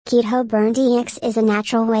Keto Burn DX is a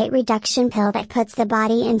natural weight reduction pill that puts the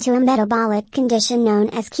body into a metabolic condition known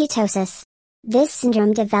as ketosis. This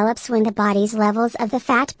syndrome develops when the body's levels of the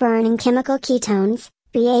fat-burning chemical ketones,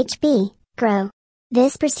 BHB, grow.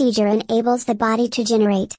 This procedure enables the body to generate